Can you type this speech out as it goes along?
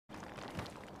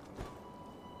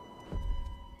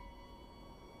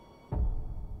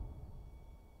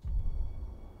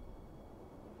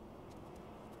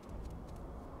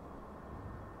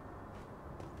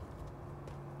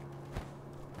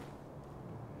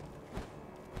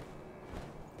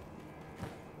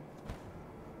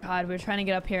God, we're trying to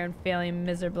get up here and failing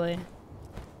miserably.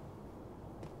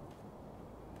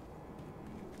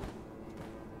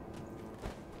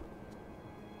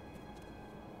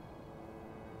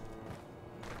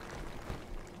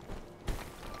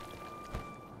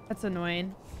 That's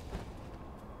annoying.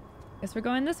 Guess we're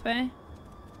going this way.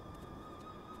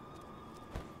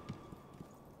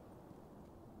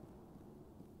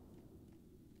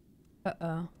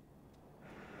 Uh-oh.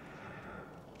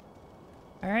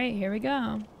 All right, here we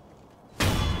go.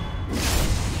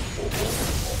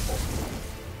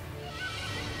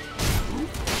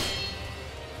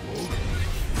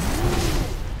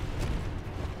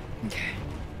 Okay.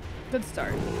 Good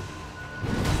start.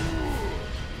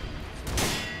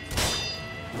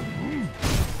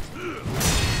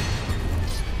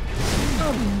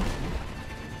 Oh.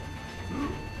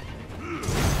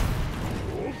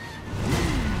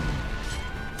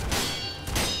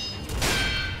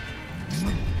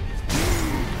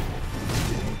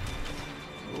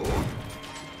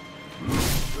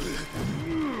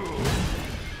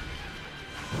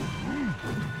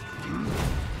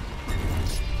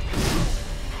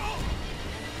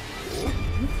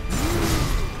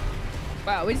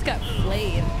 Wow, we just got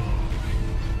flayed.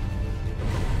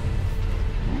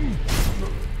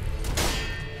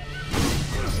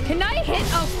 Can I hit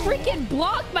a freaking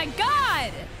block? My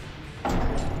God!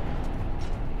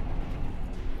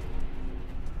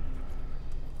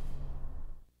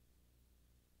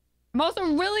 I'm also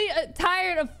really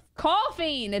tired of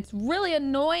coughing. It's really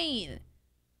annoying.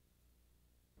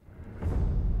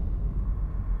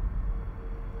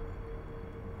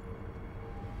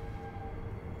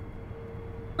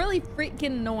 Really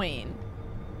freaking annoying.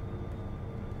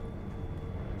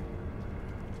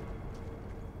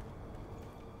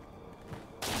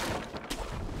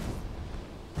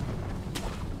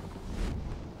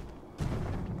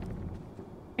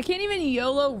 I can't even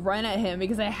YOLO run at him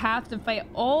because I have to fight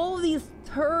all these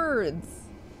turds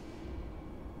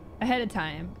ahead of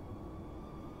time.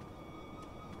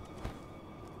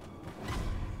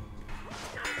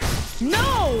 No!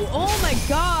 Oh my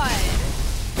God!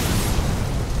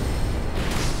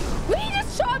 He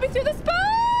just shot me through the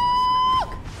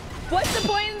smoke! What's the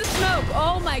point in the smoke?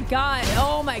 Oh my God!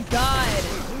 Oh my God!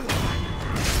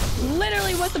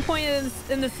 Literally, what's the point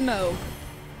in the smoke?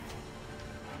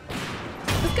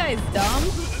 This guy is dumb.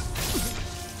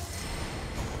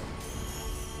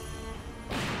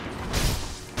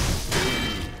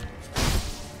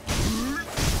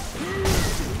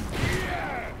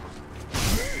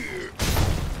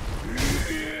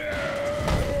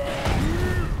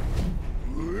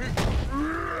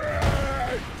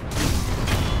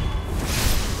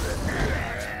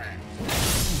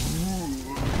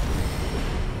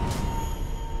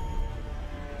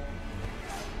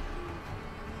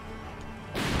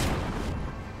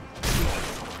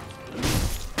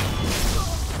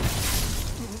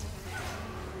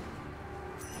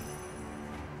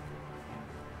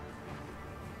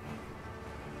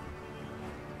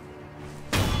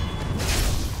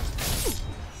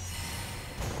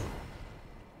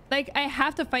 Like, I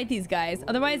have to fight these guys.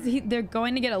 Otherwise, they're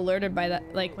going to get alerted by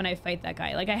that, like, when I fight that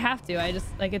guy. Like, I have to. I just,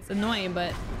 like, it's annoying,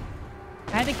 but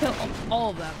I had to kill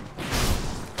all of them.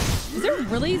 Is there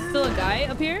really still a guy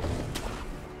up here?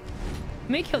 Let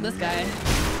me kill this guy.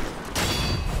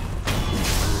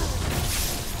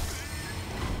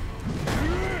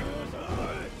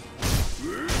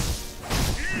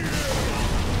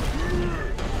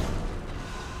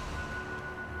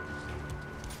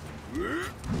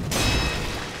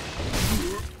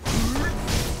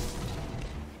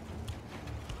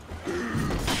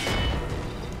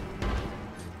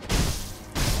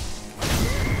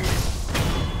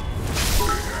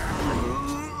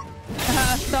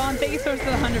 Thank you so much for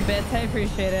the 100 bits. I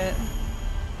appreciate it.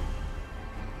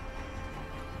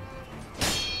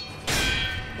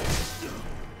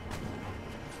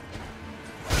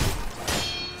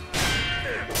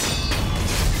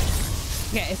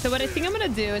 Okay, so what I think I'm gonna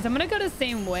do is I'm gonna go the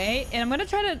same way, and I'm gonna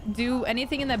try to do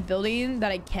anything in that building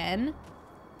that I can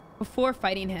before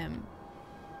fighting him.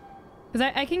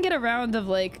 Because I can get a round of,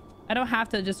 like, I don't have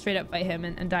to just straight up fight him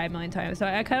and die a million times. So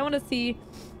I kind of want to see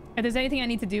if there's anything I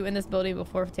need to do in this building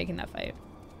before taking that fight.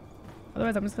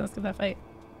 Otherwise, I'm just gonna skip that fight.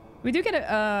 We do get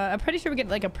a, I'm pretty sure we get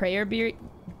like a prayer beard.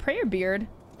 Prayer beard?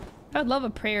 I would love a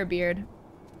prayer beard.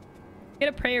 Get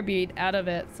a prayer bead out of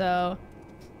it, so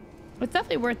it's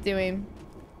definitely worth doing.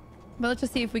 But let's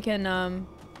just see if we can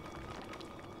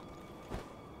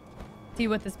see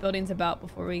what this building's about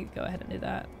before we go ahead and do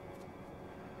that.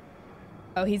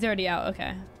 Oh, he's already out.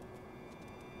 Okay.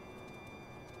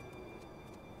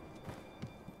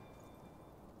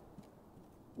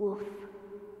 Wolf,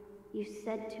 You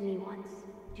said to me once,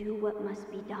 do what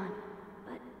must be done.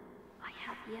 But I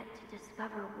have yet to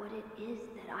discover what it is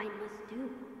that I must do.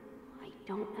 I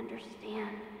don't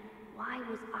understand. Why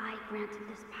was I granted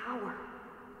this power?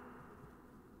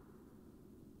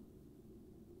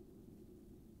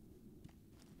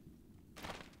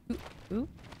 Ooh.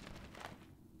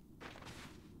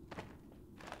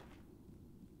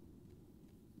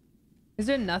 Is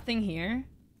there nothing here?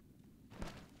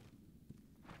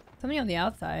 Something on the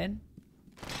outside.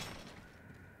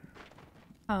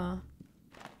 Huh.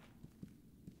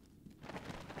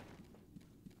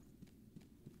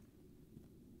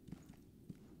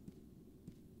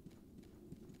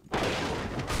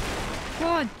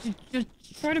 God, just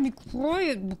try to be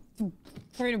quiet.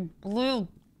 Try to blow.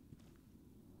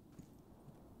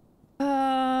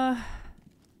 All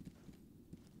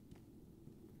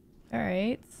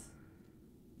right.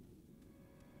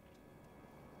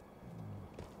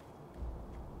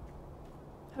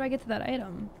 How do I get to that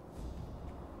item?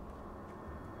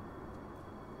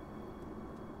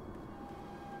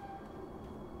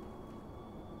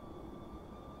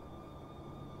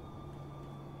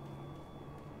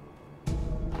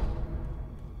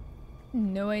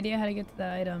 No idea how to get to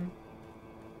that item.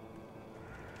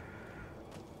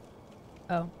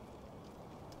 Oh.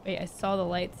 Wait, I saw the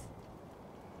lights.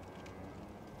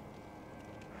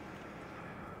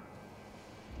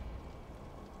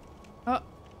 Oh.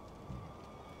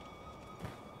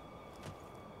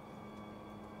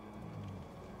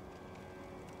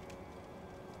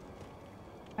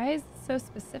 Why is it so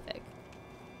specific?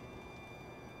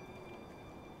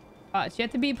 Watch, you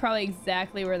have to be probably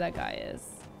exactly where that guy is.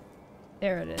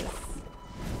 There it is.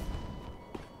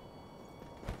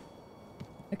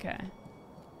 Okay.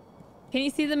 Can you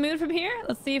see the moon from here?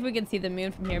 Let's see if we can see the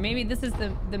moon from here. Maybe this is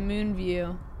the moon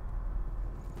view.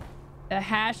 The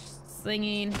hash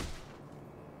slinging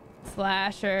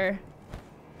slasher.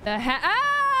 The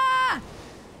ah!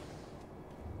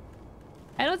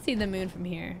 I don't see the moon from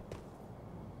here.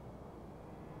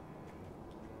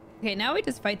 Okay, now we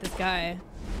just fight this guy.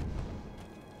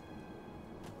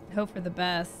 Hope for the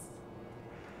best.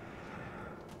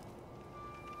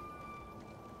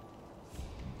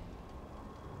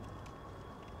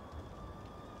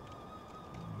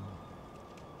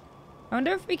 I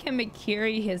wonder if we can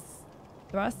McCurry his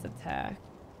thrust attack.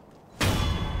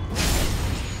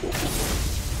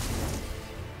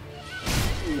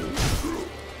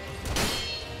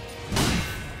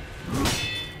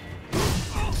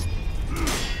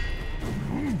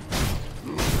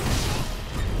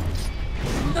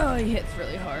 Oh, he hits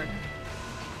really hard.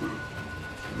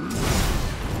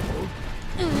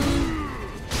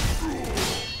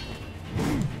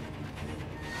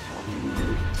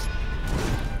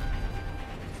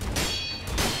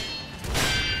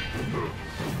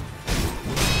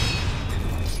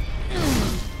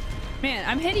 Man,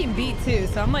 I'm hitting B too,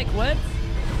 so I'm like, what?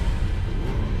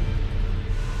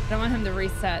 I don't want him to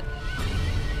reset.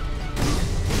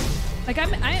 Like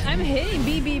I'm hitting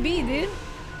B, dude.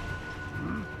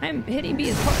 I'm hitting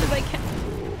B as hard as I can.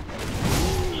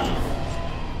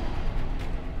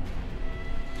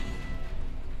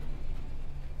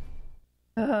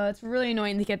 It's really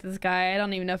annoying to get this guy. I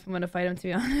don't even know if I'm gonna fight him, to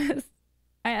be honest.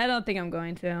 I don't think I'm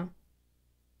going to.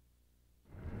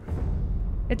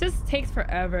 It just takes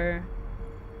forever.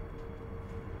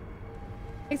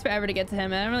 It takes forever to get to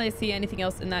him. I don't really see anything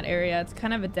else in that area. It's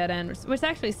kind of a dead end, which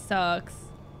actually sucks.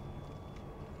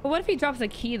 But what if he drops a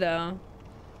key, though?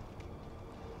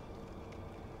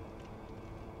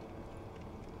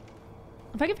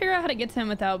 If I can figure out how to get to him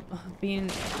without being...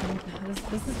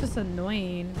 This is just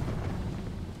annoying.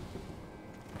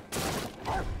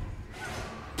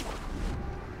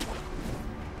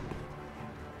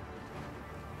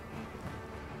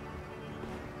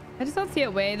 I just don't see a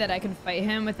way that I can fight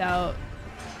him without...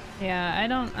 Yeah, I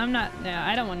don't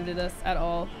want to do this at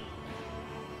all.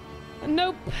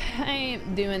 Nope, I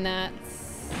ain't doing that.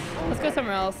 Let's go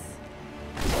somewhere else.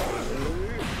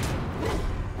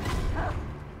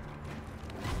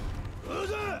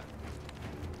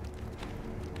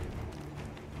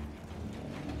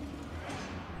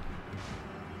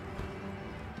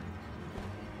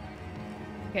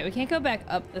 Okay, we can't go back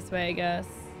up this way, I guess.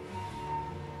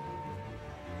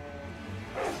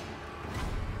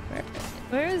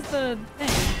 Where is the thing?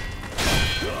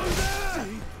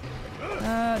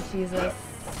 Oh, Jesus.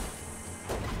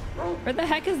 Where the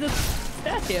heck is this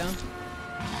statue?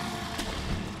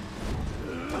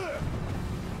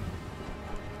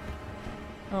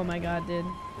 Oh my god, dude.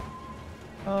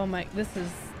 Oh my, this is...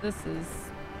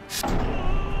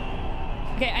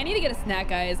 Okay, I need to get a snack,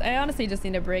 guys. I honestly just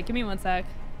need a break. Give me one sec.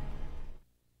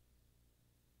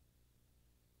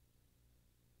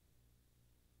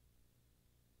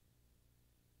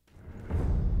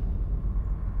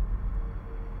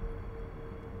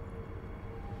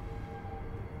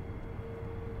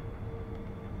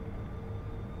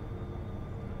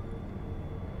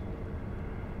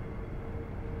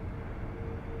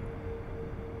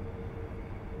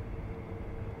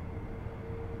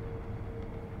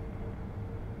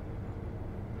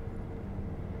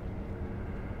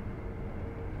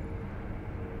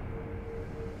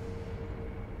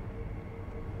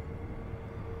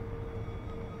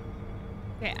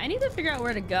 Okay, I need to figure out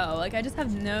where to go. Like, I just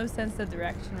have no sense of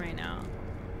direction right now.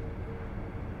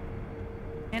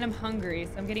 And I'm hungry,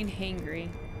 so I'm getting hangry.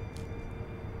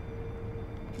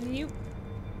 Can you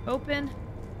open?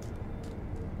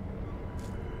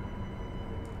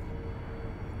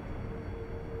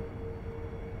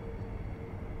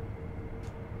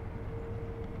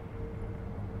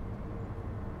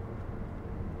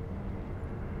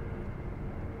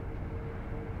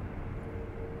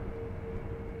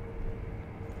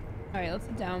 All right, let's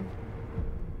sit down.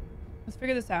 Let's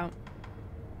figure this out.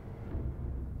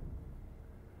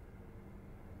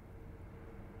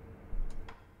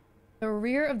 The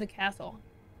rear of the castle.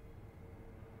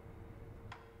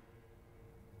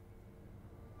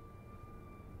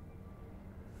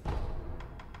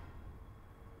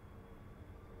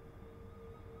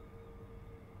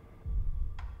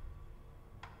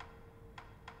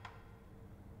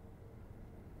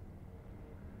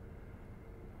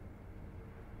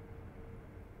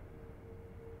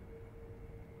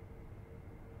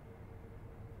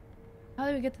 How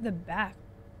do we get to the back?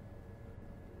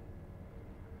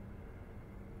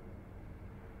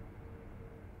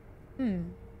 You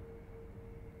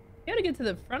gotta get to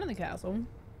the front of the castle.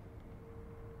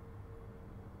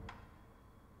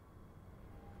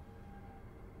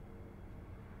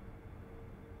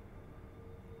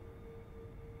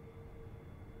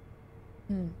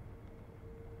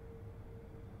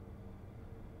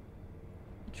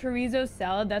 Chorizo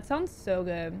salad. That sounds so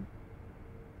good.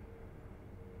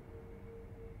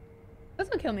 That's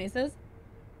what kill me, sis.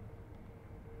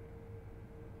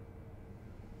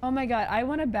 Oh my god, I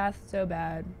want a bath so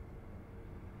bad.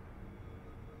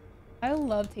 I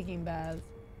love taking baths.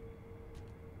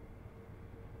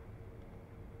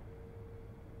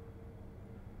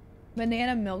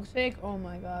 Banana milkshake. Oh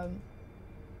my god.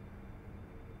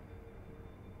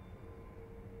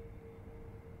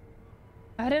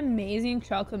 I had an amazing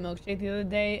chocolate milkshake the other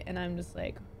day, and I'm just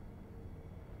like,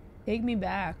 take me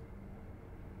back.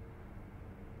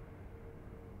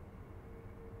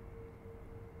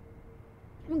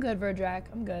 I'm good, Verdrak.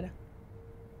 I'm good.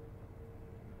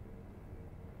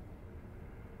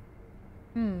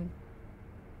 I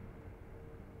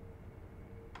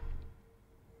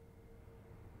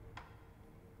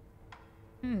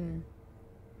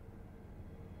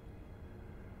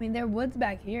mean, there are woods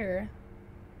back here.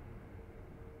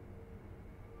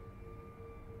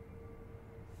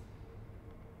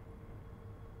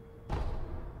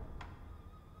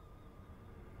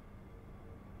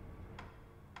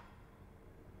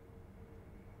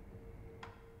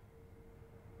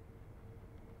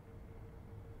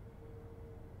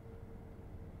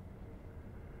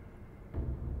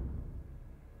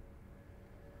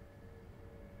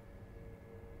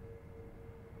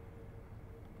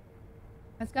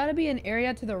 That's got to be an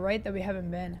area to the right that we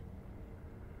haven't been.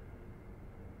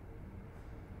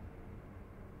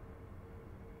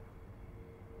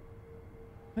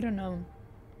 I don't know.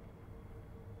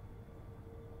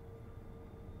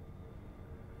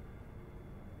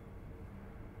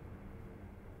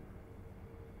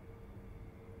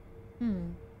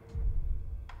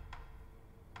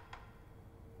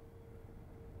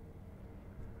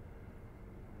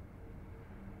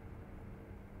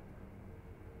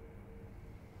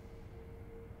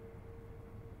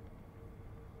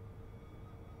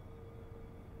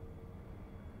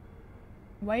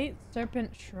 White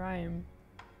Serpent Shrine.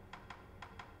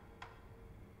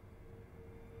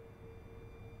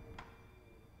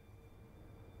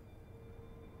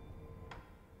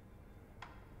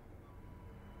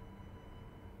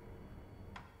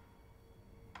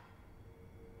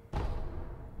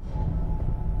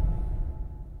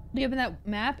 Do you open that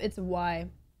map? It's Y.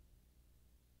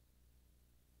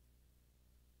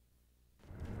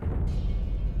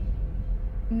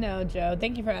 No, Joe.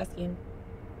 Thank you for asking.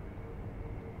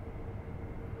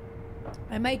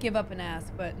 I might give up and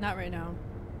ask, but not right now.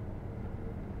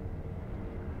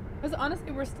 Because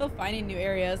honestly, we're still finding new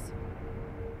areas.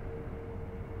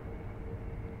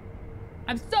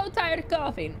 I'm so tired of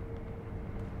coughing.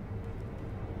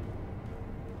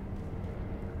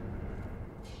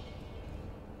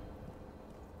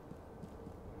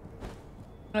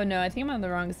 Oh no, I think I'm on the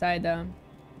wrong side though.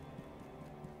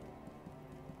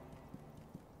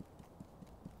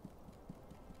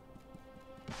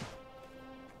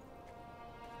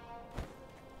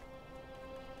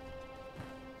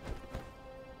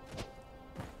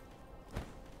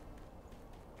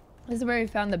 This is where we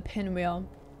found the pinwheel.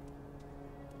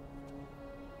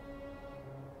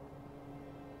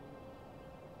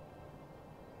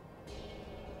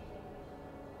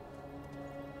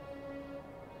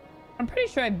 I'm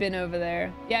pretty sure I've been over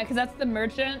there. Yeah, because that's the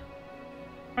merchant.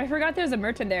 I forgot there's a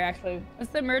merchant there, actually. It's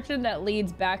the merchant that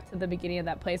leads back to the beginning of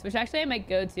that place, which actually I might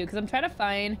go to, because I'm trying to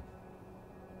find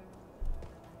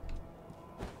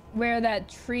where that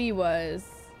tree was.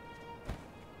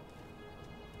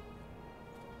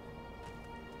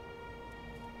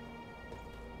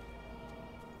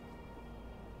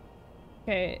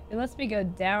 Okay, it lets me go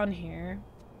down here.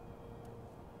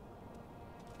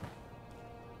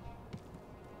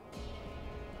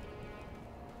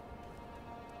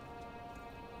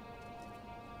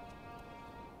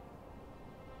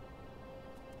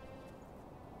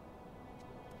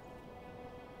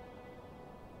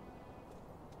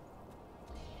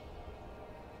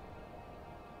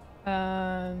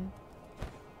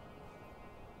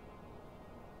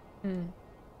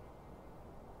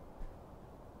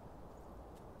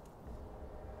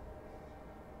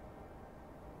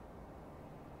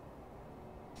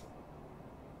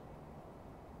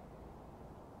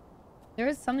 There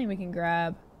is something we can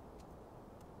grab.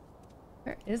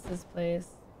 Where is this place?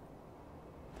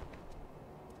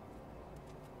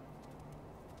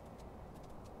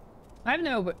 I have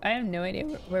no idea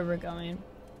where we're going.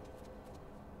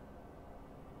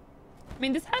 I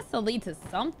mean, this has to lead to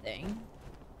something.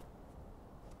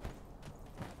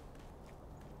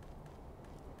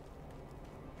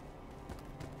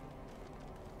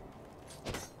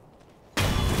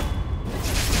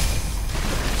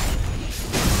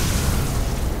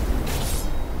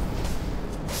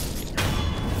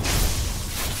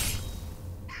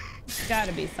 It's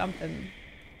gotta be something.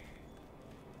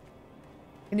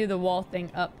 I can do the wall thing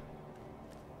up,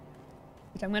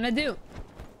 which I'm gonna do.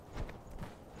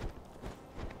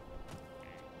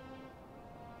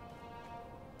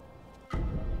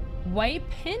 White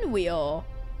pinwheel.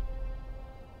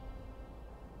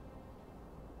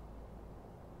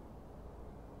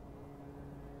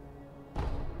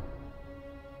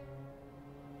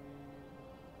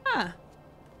 Huh.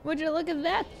 Would you look at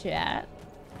that, chat?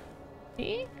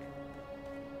 See?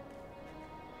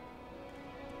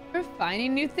 We're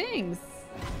finding new things.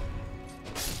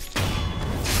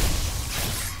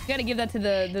 You gotta give that to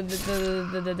the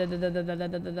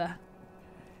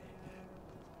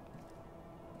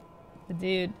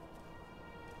dude.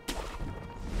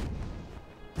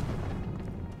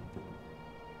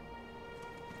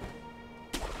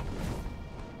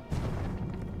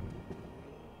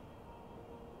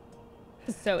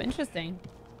 This is so interesting.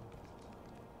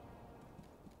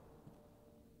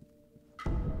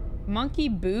 Monkey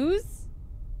booze?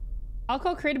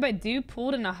 Alcohol created by dew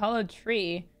pooled in a hollow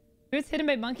tree. Booze hidden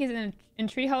by monkeys in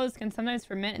tree hollows can sometimes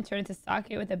ferment and turn into sake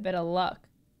with a bit of luck.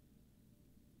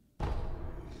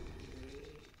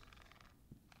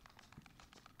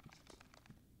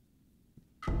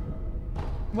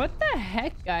 What the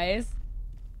heck, guys?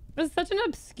 This is such an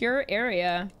obscure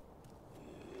area.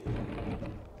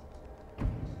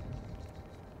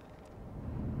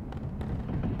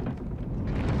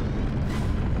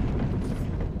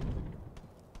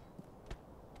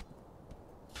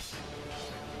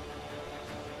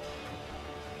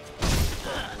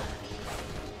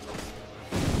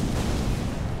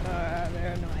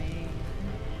 They're annoying.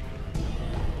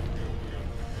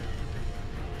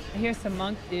 I hear some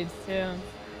monk dudes too.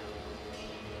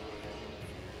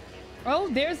 Oh,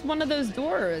 there's one of those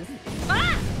doors.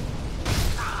 Ah!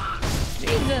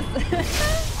 Jesus.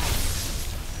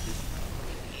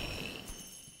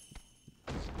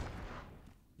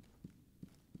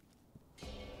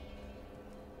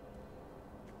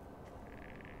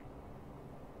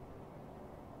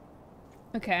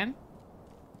 Okay.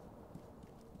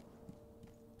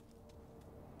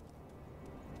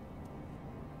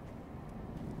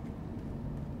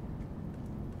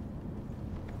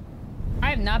 I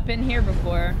have not been here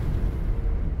before.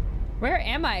 Where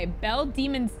am I? Bell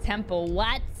Demon's Temple.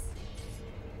 What?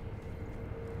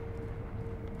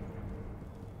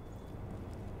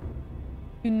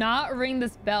 Do not ring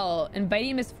this bell.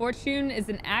 Inviting misfortune is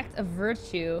an act of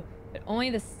virtue, but only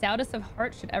the stoutest of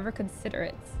heart should ever consider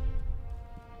it.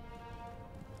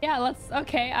 Yeah, let's.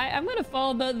 Okay, I'm gonna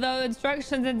follow the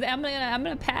instructions, and I'm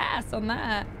gonna pass on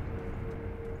that.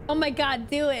 Oh my God,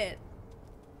 do it.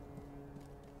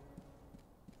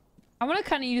 I want to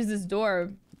kind of use this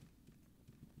door.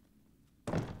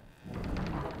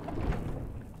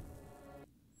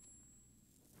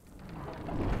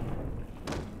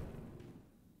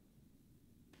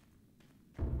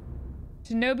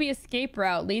 Shinobi escape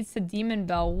route leads to Demon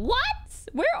Bell. What?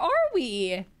 Where are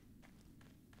we?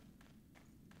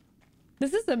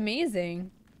 This is amazing.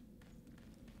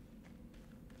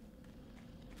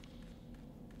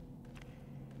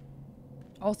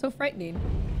 Also frightening.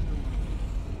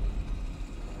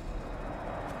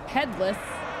 Headless.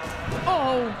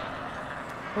 Oh.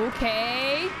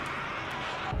 Okay.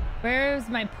 Where's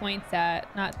my points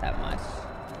at? Not that much.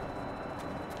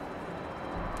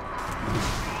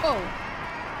 Oh.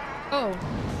 Oh.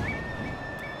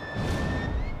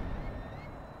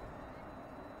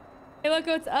 Hey, look,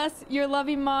 it's us, your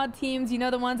loving mod teams. You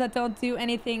know, the ones that don't do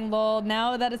anything, lol.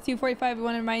 Now that it's 2:45, we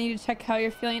want to remind you to check how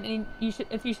you're feeling and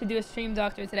if you should do a stream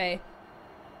doctor today.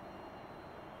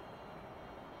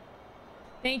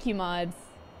 Thank you, mods.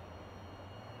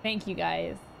 Thank you,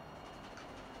 guys.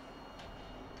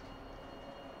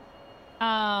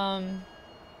 Man,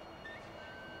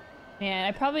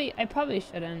 I probably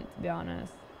shouldn't, to be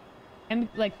honest. I'm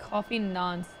like coughing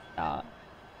non-stop.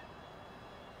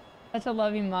 Such a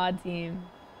loving mod team.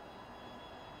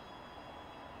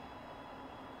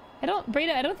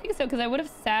 Breda, I don't think so, because I would have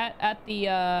sat at the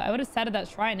I would have sat at that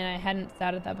shrine and I hadn't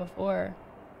sat at that before.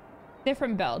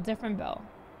 Different bell, different bell.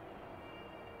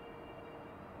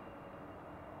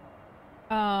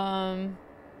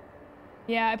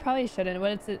 Yeah, I probably shouldn't.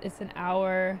 What it's an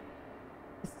hour.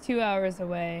 It's 2 hours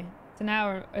away. It's an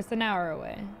hour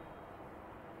away.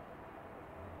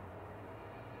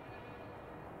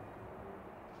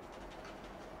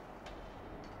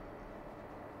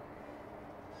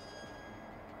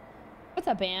 What's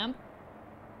up, Bam?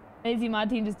 Lazy mod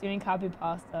team just doing copy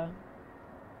pasta.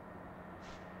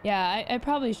 Yeah, I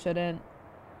probably shouldn't.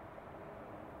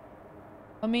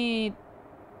 Let me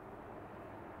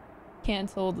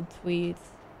cancel the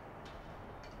tweets.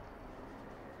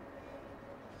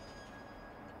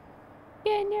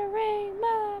 Can you ring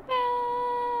my bell?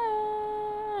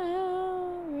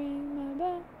 Ring my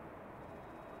bell.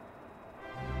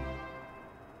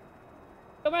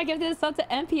 Skomar gifted a sub to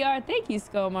NPR. Thank you,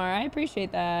 Skomar. I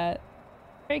appreciate that.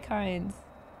 Very kind.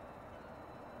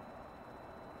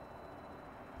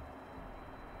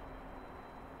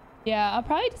 Yeah, I'll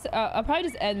probably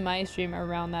just end my stream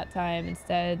around that time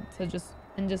instead, to just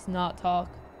not talk.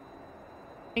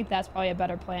 I think that's probably a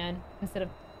better plan instead of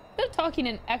talking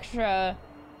an extra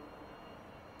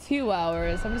 2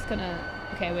 hours. I'm just gonna.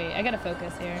 Okay, wait. I gotta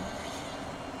focus here.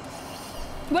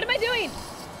 What am I doing?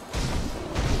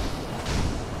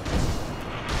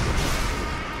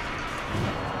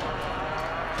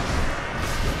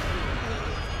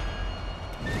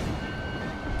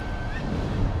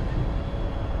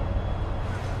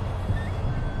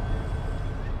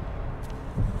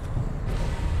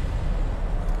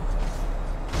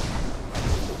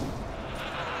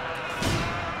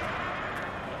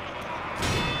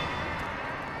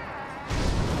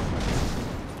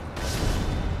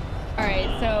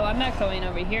 I'm not going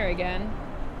over here again.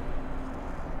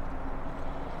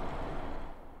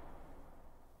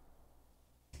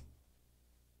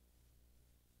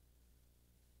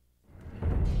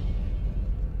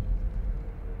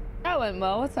 That went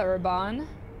well. What's up, Raban?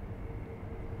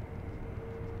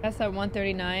 That's at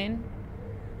 139.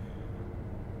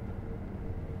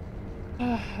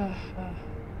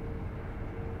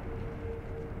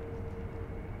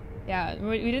 Yeah,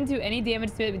 we didn't do any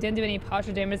damage to it. We didn't do any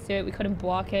posture damage to it. We couldn't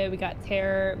block it. We got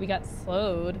terror. We got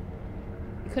slowed.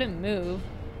 We couldn't move.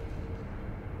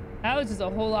 That was just a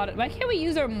whole lot of... Why can't we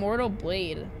use our mortal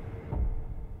blade? I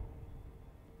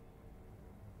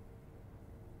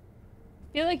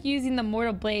feel like using the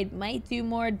mortal blade might do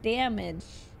more damage.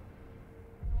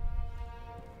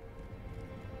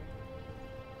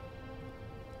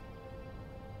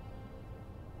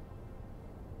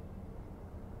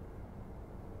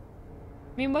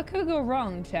 I mean, what could go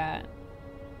wrong, chat?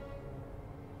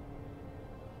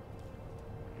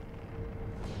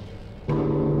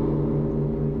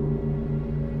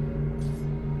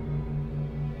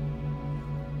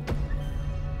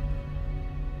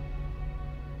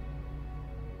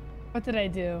 What did I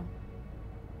do?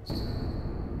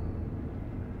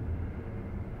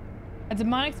 A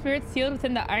demonic spirit sealed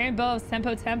within the iron bell of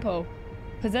Sempo Tempo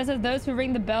possesses those who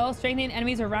ring the bell, strengthening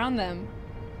enemies around them.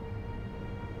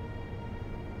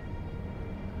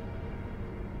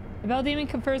 The Bell Demon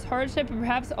confers hardship and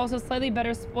perhaps also slightly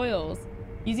better spoils.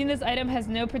 Using this item has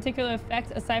no particular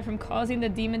effect aside from causing the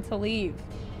demon to leave.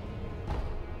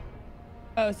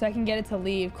 Oh, so I can get it to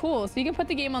leave. Cool. So you can put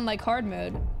the game on like hard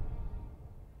mode.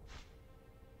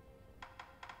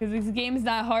 Because this game is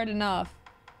not hard enough.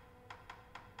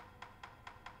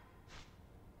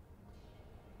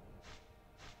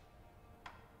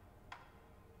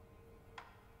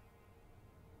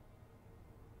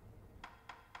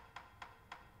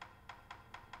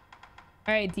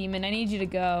 All right, demon, I need you to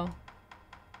go.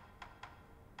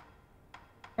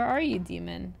 Where are you,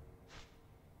 demon?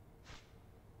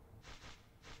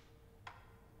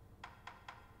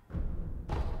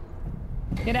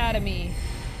 Get out of me.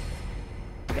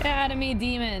 Get Get out of me,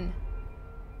 demon.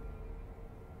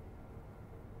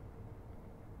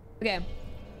 Okay.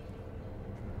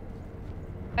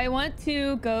 I want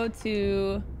to go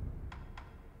to...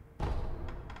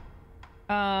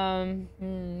 let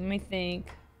me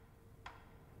think.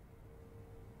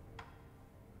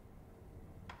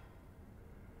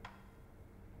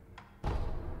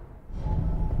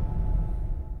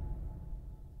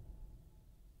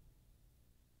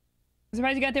 I'm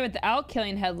surprised you got there without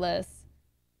killing Headless.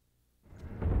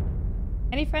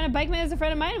 Any friend of Bikeman is a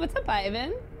friend of mine. What's up,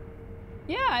 Ivan?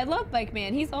 Yeah, I love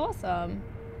Bikeman. He's awesome.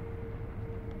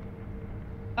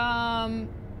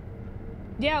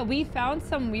 Yeah, we found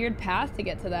some weird path to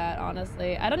get to that,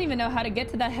 honestly. I don't even know how to get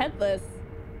to that Headless.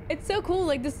 It's so cool.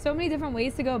 Like, there's so many different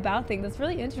ways to go about things. That's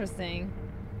really interesting.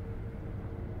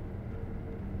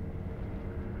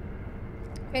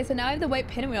 Okay, so now I have the white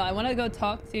pinwheel. I want to go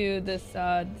talk to this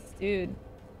dude.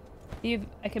 See if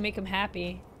I can make him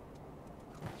happy.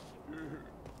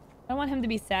 I don't want him to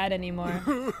be sad anymore.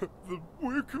 The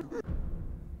wicked.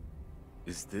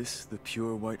 Is this the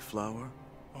pure white flower?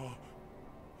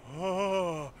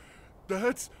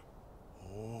 That's...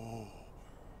 Oh,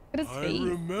 Look at his I face.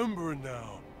 remember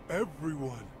now.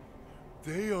 Everyone.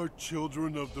 They are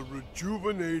children of the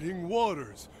rejuvenating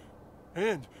waters.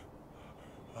 And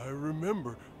I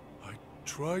remember I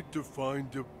tried to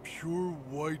find a pure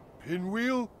white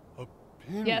pinwheel. A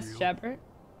pinwheel. Yes, Shepard.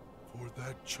 For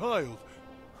that child.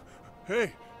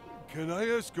 Hey, can I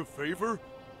ask a favor?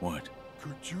 What?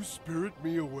 Could you spirit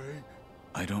me away?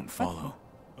 I don't follow.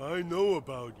 I know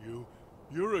about you.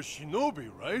 You're a shinobi,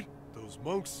 right? Those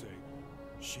monks say.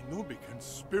 Shinobi can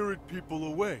spirit people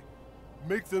away.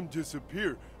 Make them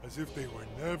disappear as if they were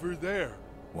never there.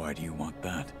 Why do you want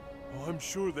that? Well, I'm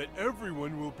sure that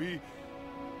everyone will be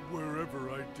wherever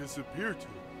I disappear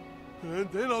to. And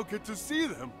then I'll get to see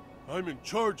them. I'm in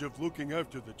charge of looking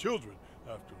after the children,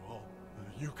 after all.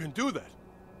 You can do that,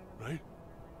 right?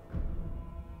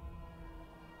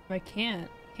 I can't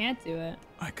do it.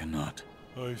 I cannot.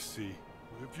 I see.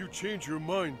 If you change your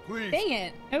mind, please. Dang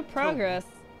it. No progress.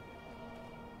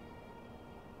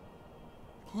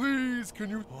 Please, can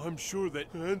you? I'm sure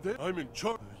that. And then I'm in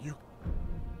charge. You.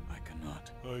 I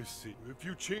cannot. I see. If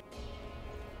you change.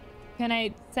 Can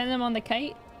I send them on the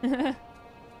kite? I don't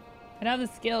have the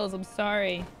skills. I'm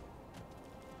sorry.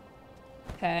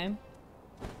 Okay.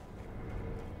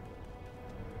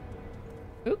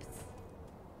 Oops.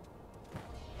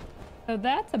 So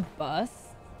that's a bus.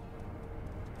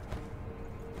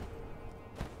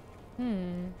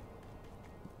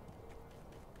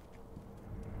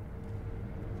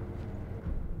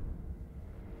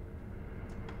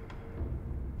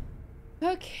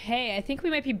 Okay, I think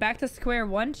we might be back to square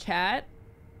one, chat.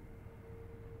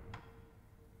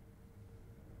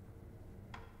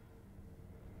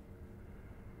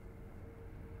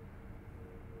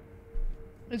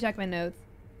 Let me check my notes.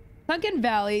 Sunken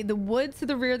Valley, the woods to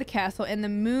the rear of the castle, and the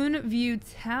Moon View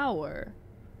Tower.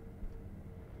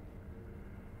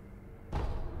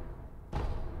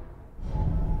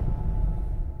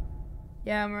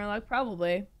 Yeah, Murloc,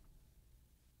 probably.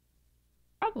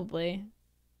 Probably.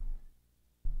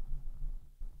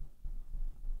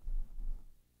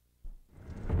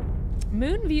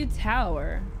 Moonview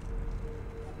Tower.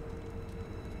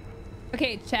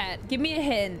 Okay, chat, give me a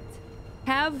hint.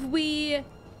 Have we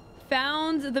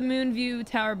found the Moonview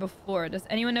Tower before? Does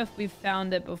anyone know if we've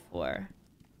found it before?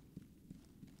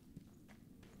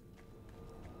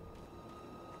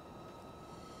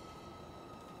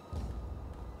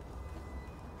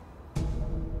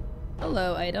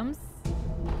 Hello, items.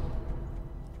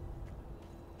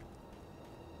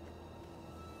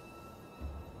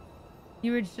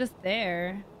 You were just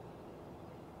there.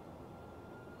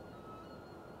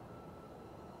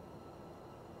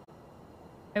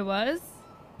 I was?